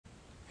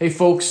Hey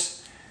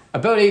folks,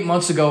 about 8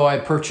 months ago I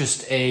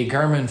purchased a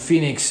Garmin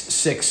Fenix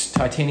 6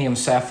 titanium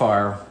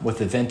sapphire with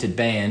a vented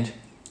band.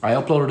 I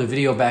uploaded a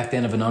video back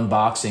then of an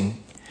unboxing,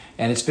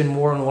 and it's been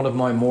one of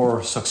my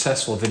more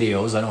successful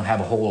videos. I don't have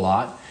a whole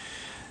lot,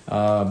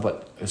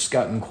 but it's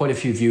gotten quite a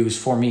few views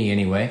for me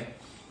anyway.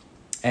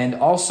 And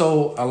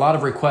also a lot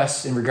of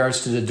requests in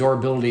regards to the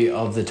durability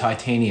of the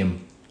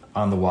titanium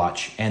on the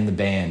watch and the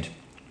band.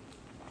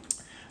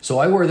 So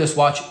I wear this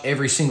watch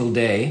every single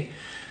day.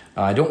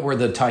 I don't wear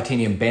the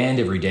titanium band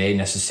every day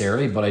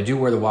necessarily, but I do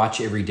wear the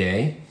watch every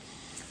day.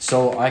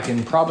 So I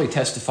can probably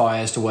testify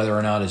as to whether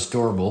or not it's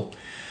durable.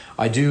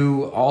 I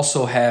do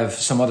also have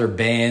some other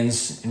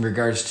bands in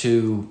regards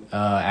to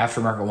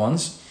aftermarket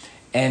ones.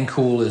 And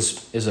Cool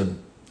is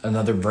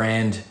another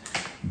brand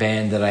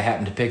band that I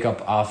happen to pick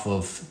up off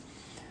of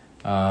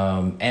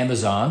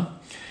Amazon.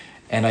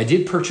 And I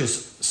did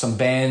purchase some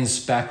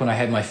bands back when I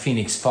had my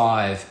Fenix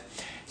 5.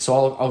 So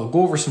I'll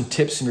go over some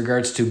tips in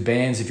regards to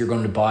bands if you're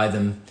going to buy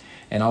them.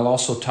 And I'll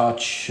also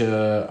touch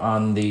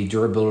on the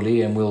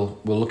durability, and we'll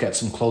look at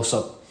some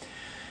close-up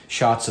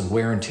shots of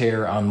wear and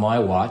tear on my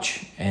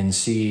watch and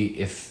see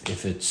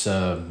if it's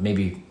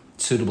maybe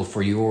suitable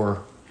for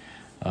your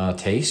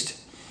taste.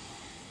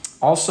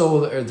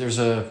 Also, there's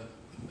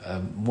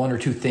one or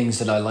two things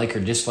that I like or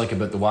dislike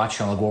about the watch,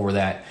 and I'll go over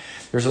that.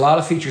 There's a lot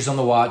of features on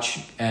the watch,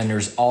 and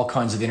there's all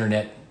kinds of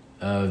internet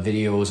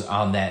videos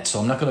on that, so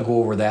I'm not going to go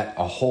over that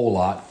a whole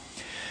lot.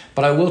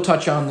 But I will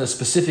touch on the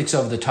specifics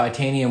of the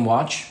titanium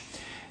watch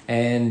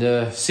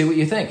and see what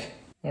you think.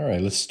 All right,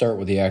 let's start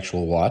with the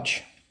actual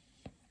watch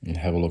and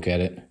have a look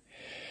at it.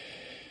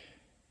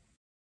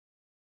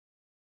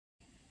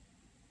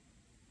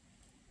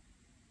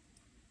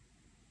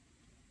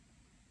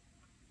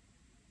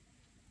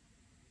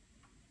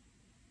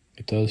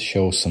 It does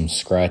show some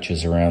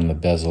scratches around the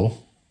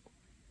bezel.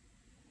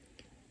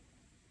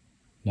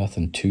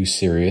 Nothing too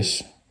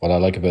serious. What I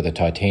like about the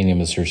titanium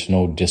is there's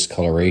no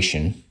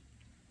discoloration.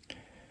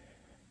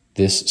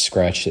 This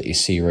scratch that you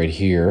see right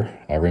here,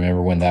 I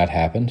remember when that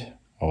happened.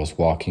 I was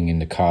walking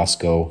into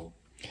Costco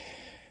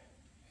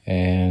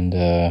and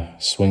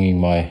swinging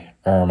my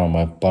arm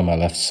by my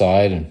left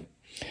side, and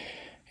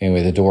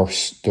anyway, the door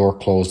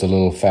closed a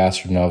little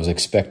faster than I was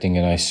expecting,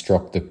 and I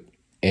struck the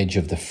edge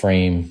of the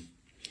frame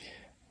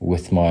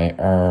with my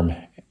arm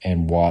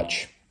and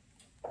watch.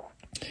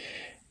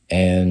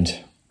 And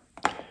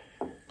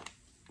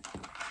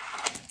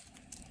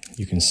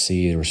you can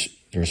see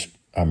there's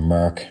a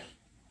mark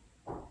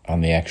on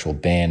the actual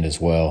band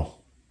as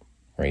well,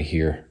 right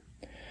here.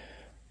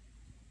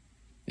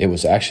 It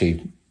was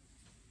actually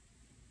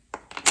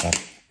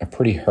a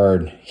pretty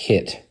hard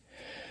hit,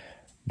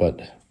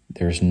 but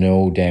there's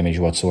no damage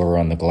whatsoever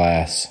on the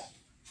glass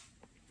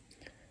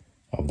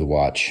of the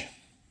watch.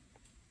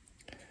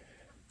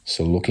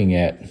 So looking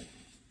at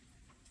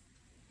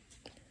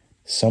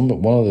one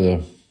of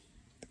the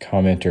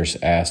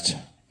commenters asked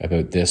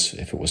about this,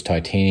 if it was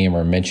titanium,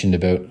 or mentioned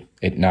about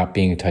it not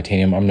being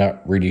titanium. I'm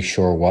not really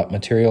sure what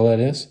material that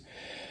is,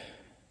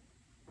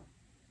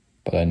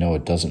 but I know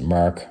it doesn't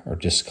mark or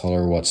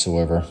discolor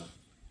whatsoever.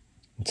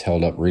 It's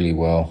held up really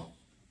well.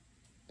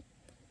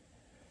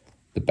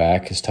 The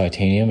back is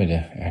titanium. It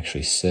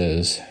actually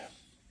says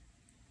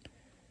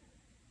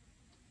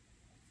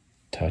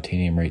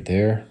titanium right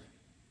there.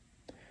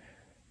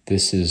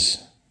 This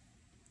is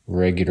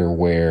regular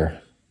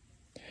wear,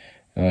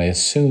 and I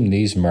assume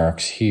these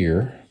marks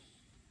here,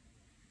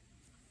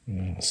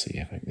 let's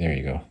see, there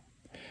you go.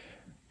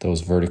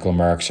 Those vertical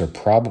marks are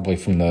probably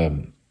from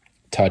the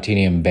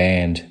titanium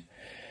band.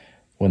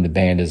 When the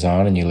band is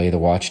on and you lay the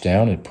watch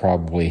down, it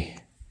probably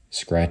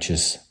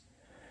scratches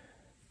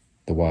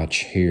the watch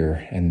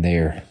here and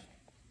there.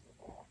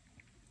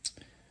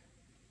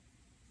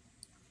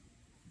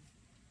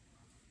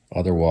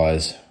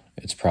 Otherwise,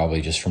 it's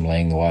probably just from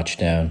laying the watch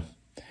down.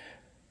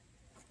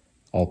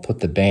 I'll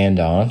put the band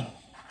on.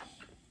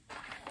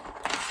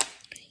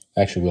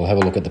 Actually, we'll have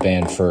a look at the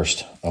band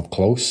first up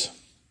close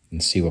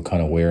and see what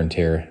kind of wear and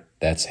tear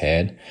that's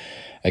had.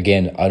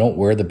 Again, I don't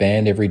wear the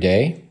band every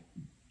day.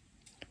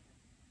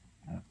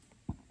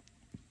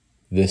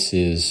 This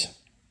is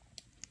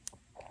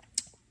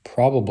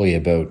probably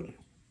about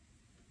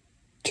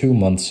 2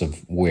 months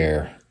of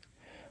wear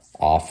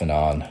off and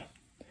on.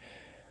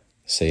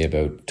 Say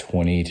about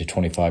 20 to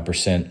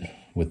 25%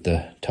 with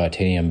the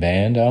titanium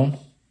band on.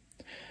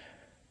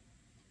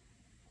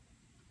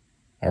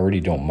 I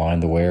really don't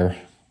mind the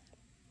wear.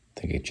 I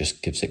think it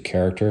just gives it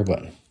character,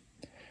 but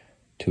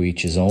to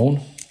each his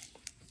own.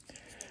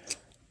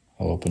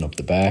 I'll open up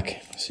the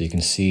back so you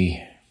can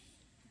see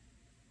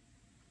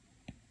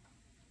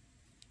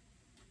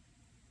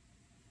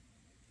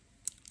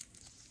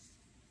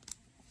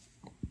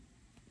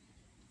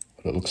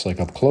what it looks like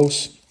up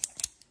close.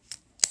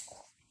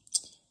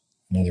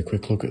 Another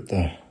quick look at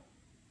the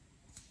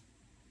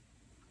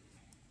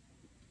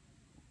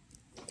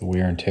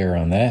wear and tear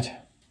on that.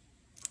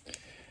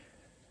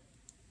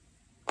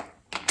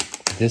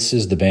 This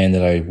is the band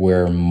that I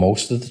wear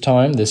most of the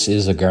time. This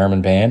is a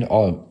Garmin band.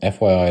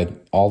 FYI,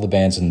 all the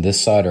bands on this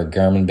side are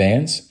Garmin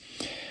bands.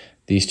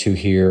 These two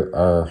here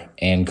are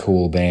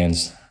Ancool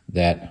bands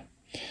that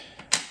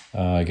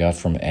I got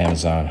from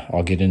Amazon.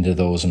 I'll get into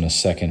those in a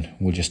second.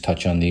 We'll just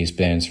touch on these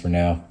bands for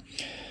now.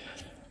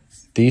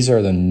 These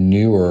are the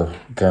newer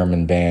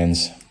Garmin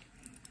bands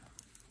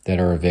that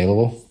are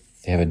available.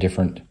 They have a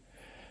different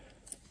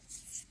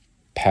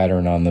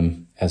pattern on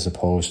them as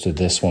opposed to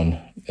this one.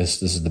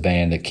 This is the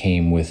band that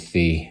came with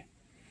the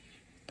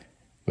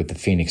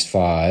Fenix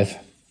 5.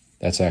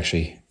 That's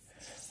actually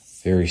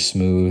very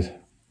smooth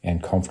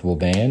and comfortable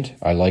band.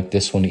 I like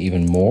this one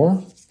even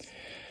more.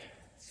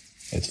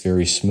 It's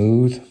very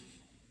smooth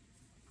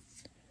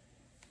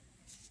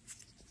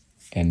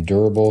and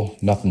durable.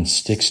 Nothing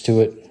sticks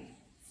to it.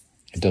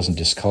 It doesn't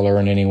discolor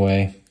in any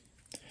way.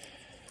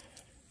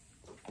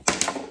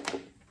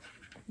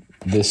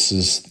 This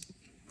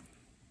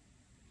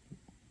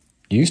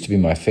used to be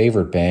my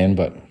favorite band,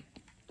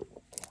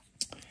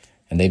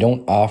 and they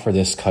don't offer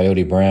this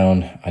Coyote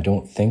Brown, I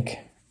don't think,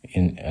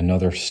 in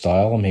another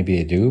style. Maybe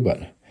they do,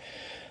 but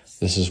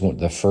this is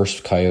the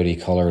first Coyote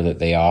color that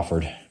they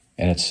offered.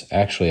 And it's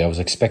actually, I was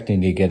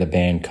expecting to get a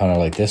band kind of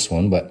like this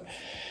one, but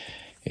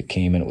it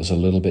came and it was a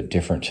little bit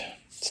different.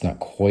 It's not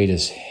quite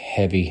as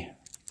heavy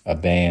a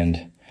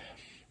band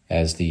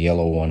as the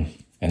yellow one,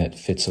 and it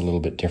fits a little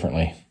bit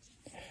differently.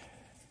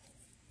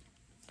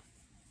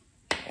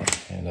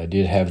 And I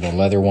did have the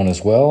leather one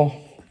as well,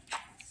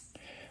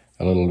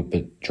 a little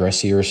bit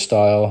dressier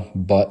style,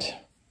 but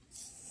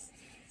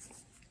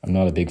I'm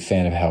not a big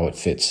fan of how it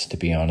fits, to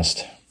be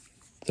honest.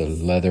 The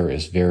leather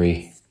is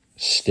very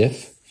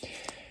stiff,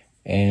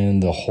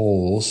 and the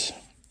holes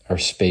are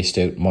spaced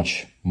out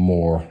much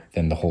more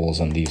than the holes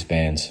on these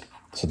bands.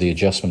 So the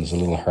adjustment is a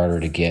little harder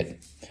to get.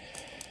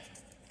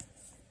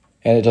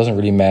 And it doesn't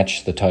really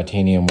match the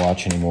titanium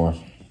watch anymore,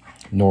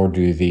 nor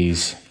do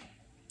these,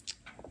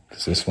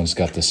 because this one's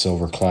got the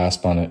silver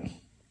clasp on it.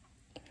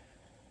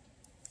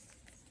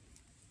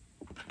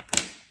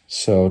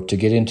 So to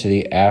get into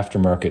the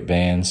aftermarket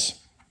bands,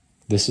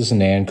 this is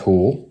an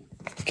Ancool.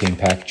 It came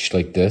packaged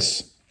like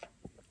this.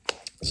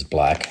 This is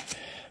black.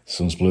 This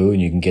one's blue,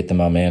 and you can get them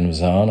on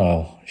Amazon.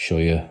 I'll show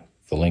you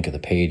the link of the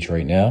page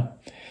right now.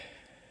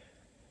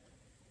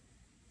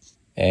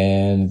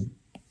 And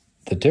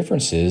the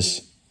difference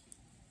is,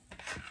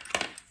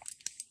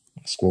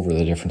 let's go over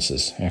the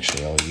differences.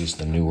 Actually, I'll use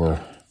the newer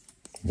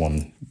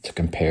one to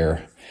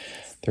compare.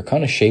 They're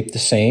kind of shaped the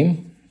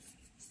same,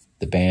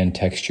 the band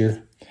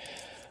texture,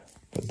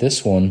 but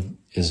this one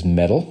is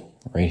metal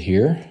right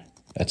here.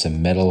 That's a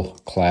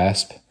metal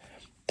clasp.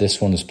 This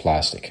one is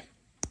plastic.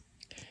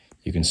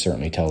 You can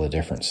certainly tell the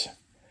difference.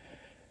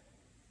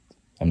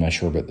 I'm not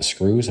sure about the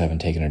screws. I haven't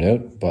taken it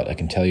out, but I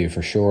can tell you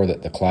for sure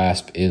that the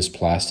clasp is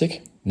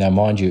plastic. Now,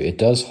 mind you, it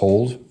does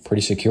hold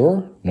pretty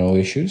secure. No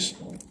issues.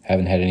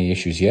 Haven't had any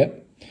issues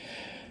yet.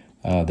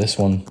 This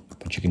one,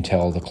 but you can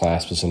tell the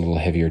clasp is a little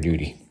heavier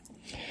duty.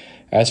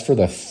 As for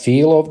the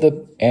feel of the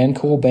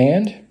Ancool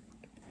band,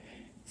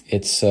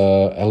 it's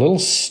a little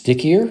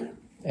stickier,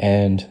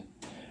 and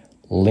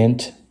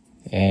lint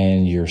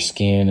and your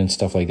skin and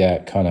stuff like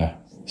that kind of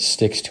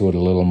sticks to it a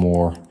little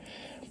more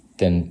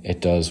than it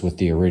does with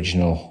the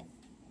original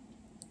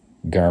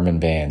Garmin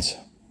bands.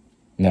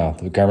 Now,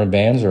 the Garmin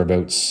bands are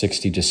about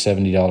 $60 to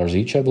 $70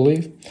 each, I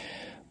believe.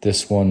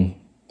 This one,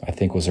 I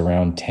think, was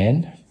around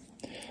 $10.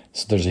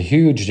 So there's a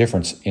huge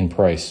difference in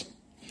price.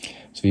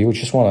 So if you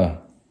just want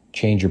to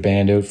change your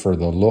band out for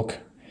the look,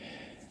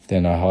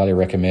 then I highly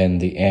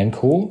recommend the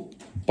Ancool.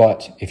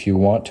 But if you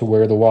want to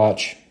wear the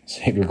watch,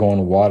 say if you're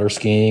going water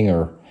skiing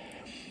or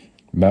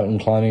mountain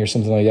climbing or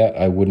something like that,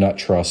 I would not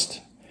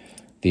trust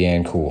the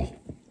Ancool.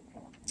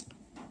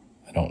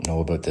 I don't know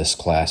about this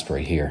clasp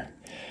right here.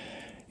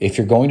 If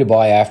you're going to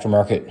buy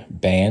aftermarket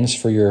bands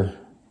for your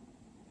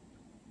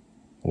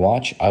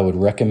watch, I would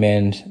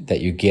recommend that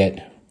you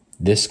get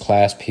this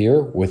clasp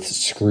here with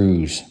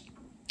screws.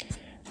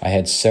 I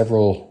had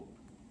several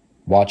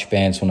watch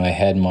bands when I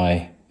had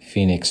my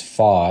Fenix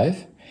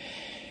 5,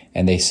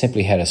 and they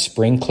simply had a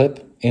spring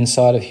clip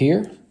inside of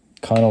here,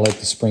 kind of like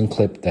the spring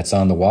clip that's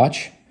on the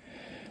watch.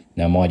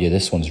 Now, mind you,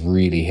 this one's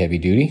really heavy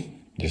duty.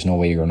 There's no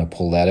way you're going to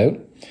pull that out.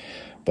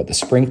 But the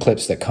spring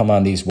clips that come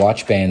on these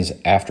watch bands,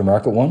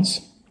 aftermarket ones,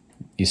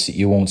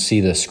 you won't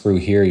see the screw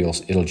here.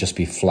 It'll just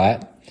be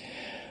flat.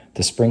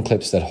 The spring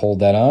clips that hold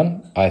that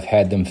on, I've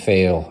had them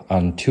fail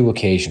on 2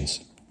 occasions.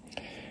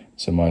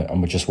 So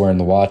I'm just wearing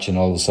the watch, and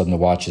all of a sudden the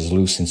watch is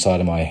loose inside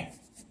of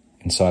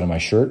my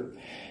shirt,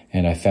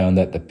 and I found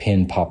that the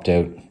pin popped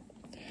out.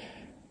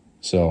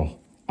 So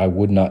I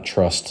would not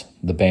trust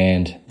the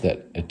band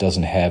that it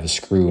doesn't have a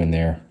screw in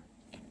there.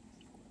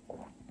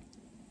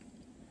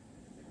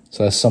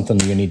 So that's something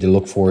you need to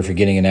look for if you're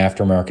getting an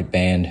aftermarket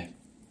band.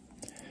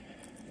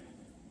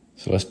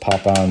 So let's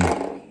pop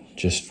on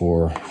just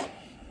for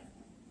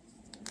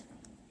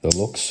the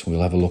looks.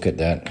 We'll have a look at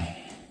that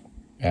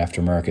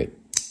aftermarket.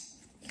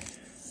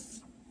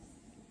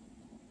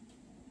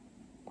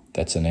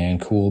 That's an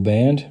Ancool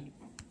band.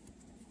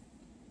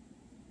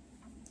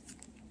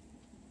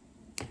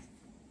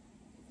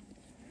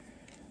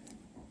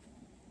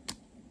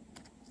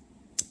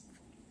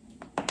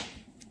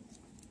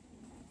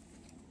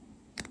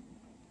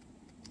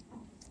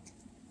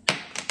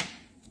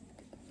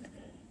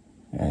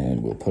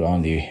 And we'll put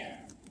on the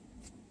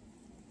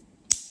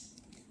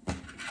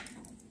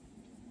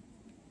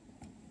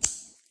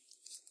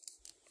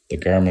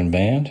Garmin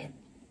band.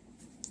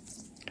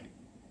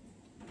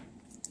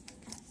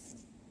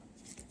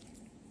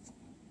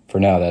 For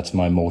now, that's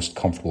my most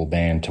comfortable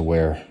band to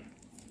wear.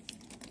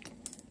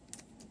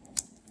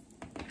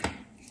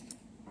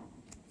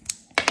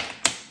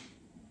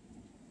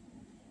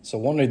 So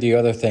one of the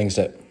other things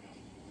that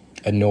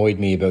annoyed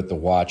me about the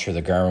watch, or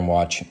the Garmin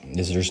watch,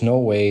 is there's no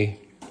way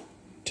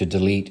to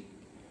delete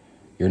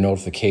your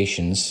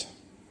notifications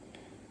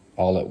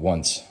all at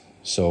once.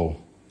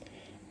 So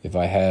if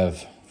I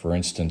have, for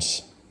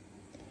instance,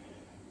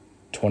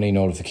 20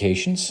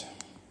 notifications,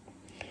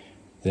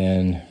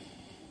 then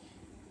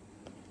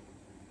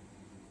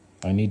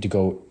I need to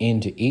go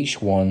into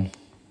each one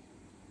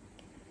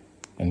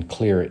and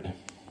clear it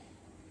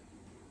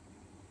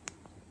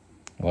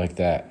like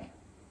that,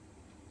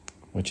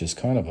 which is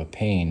kind of a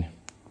pain.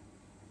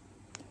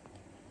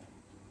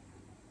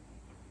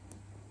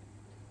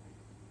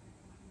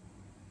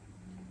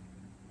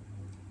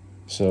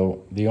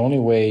 So the only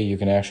way you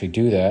can actually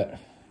do that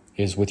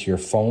is with your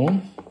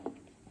phone,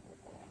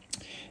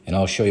 and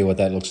I'll show you what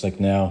that looks like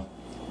now.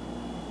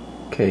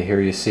 Okay, here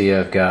you see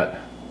I've got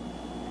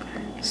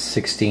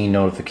 16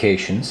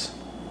 notifications.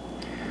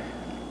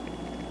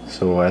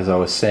 So as I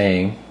was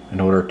saying, in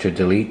order to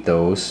delete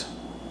those,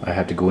 I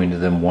have to go into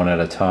them one at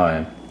a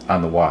time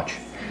on the watch.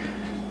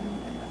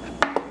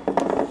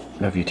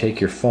 Now if you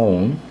take your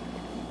phone,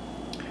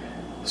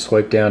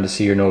 swipe down to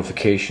see your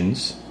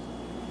notifications,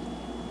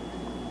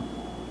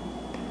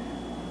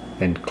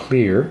 and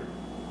clear.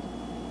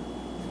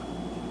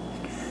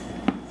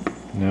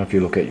 Now if you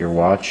look at your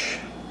watch,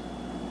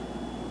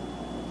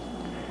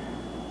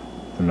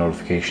 the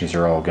notifications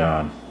are all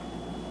gone.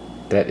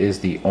 That is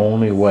the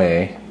only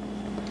way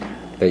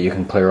that you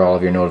can clear all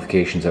of your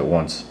notifications at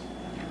once.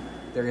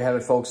 There you have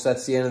it, folks.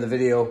 That's the end of the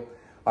video.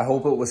 I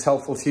hope it was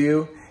helpful to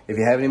you. If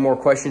you have any more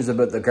questions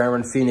about the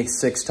Garmin Fenix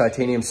 6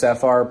 Titanium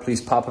Sapphire,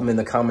 please pop them in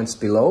the comments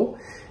below.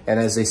 And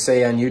as they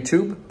say on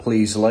YouTube,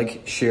 please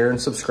like, share, and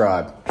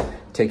subscribe.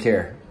 Take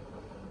care.